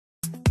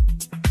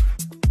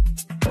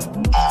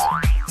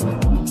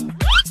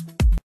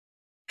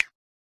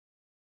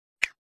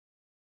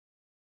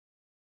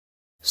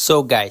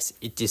So guys,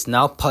 it is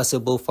now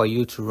possible for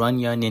you to run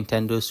your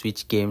Nintendo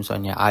Switch games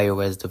on your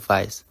iOS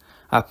device.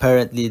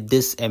 Apparently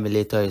this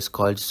emulator is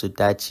called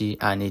Sudachi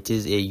and it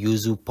is a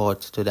Yuzu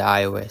port to the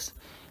iOS.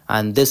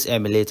 And this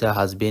emulator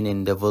has been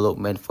in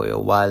development for a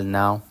while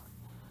now.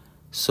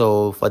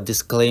 So for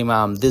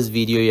disclaimer, this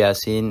video you are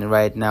seeing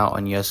right now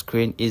on your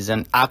screen is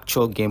an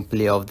actual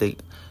gameplay of the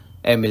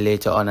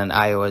emulator on an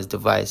iOS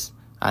device.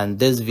 And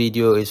this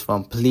video is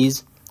from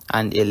Please,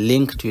 and a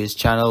link to his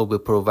channel will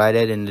be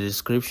provided in the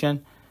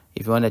description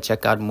if you want to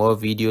check out more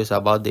videos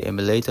about the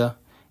emulator.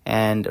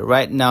 And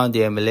right now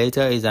the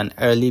emulator is an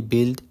early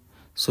build,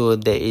 so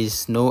there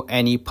is no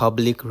any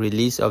public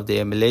release of the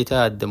emulator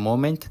at the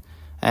moment,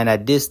 and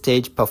at this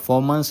stage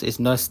performance is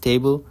not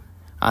stable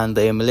and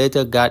the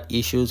emulator got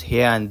issues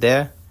here and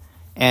there.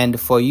 And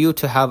for you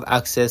to have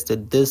access to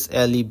this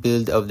early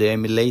build of the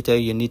emulator,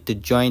 you need to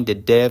join the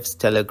devs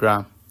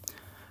Telegram,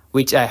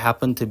 which I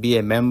happen to be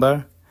a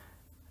member.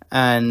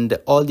 And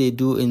all they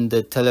do in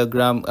the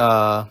Telegram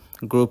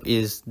group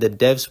is the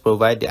devs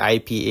provide the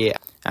IPA,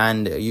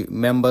 and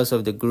members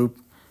of the group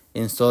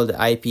install the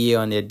IPA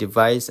on their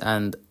device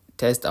and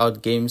test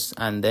out games,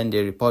 and then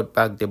they report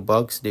back the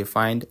bugs they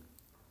find.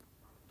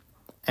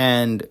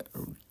 And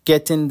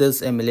getting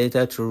this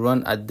emulator to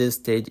run at this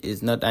stage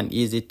is not an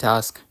easy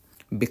task,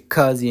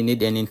 because you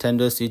need a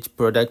Nintendo Switch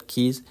product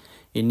keys.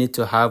 You need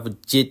to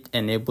have JIT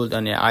enabled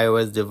on your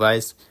iOS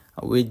device,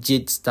 which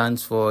JIT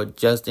stands for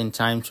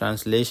just-in-time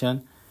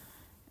translation,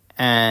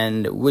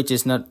 and which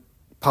is not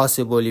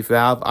possible if you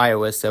have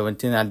iOS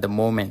 17 at the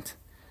moment.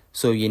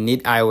 So you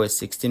need iOS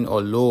 16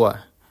 or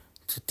lower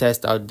to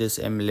test out this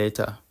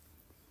emulator.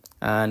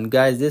 And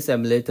guys, this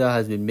emulator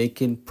has been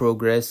making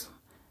progress,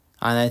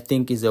 and I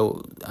think is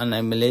an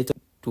emulator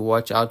to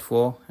watch out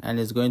for, and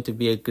it's going to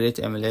be a great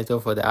emulator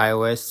for the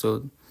iOS.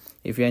 So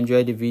if you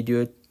enjoyed the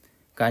video,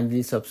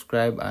 kindly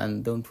subscribe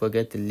and don't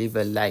forget to leave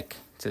a like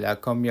till I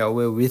come your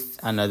way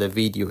with another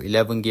video.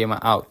 11 Gamer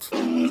out.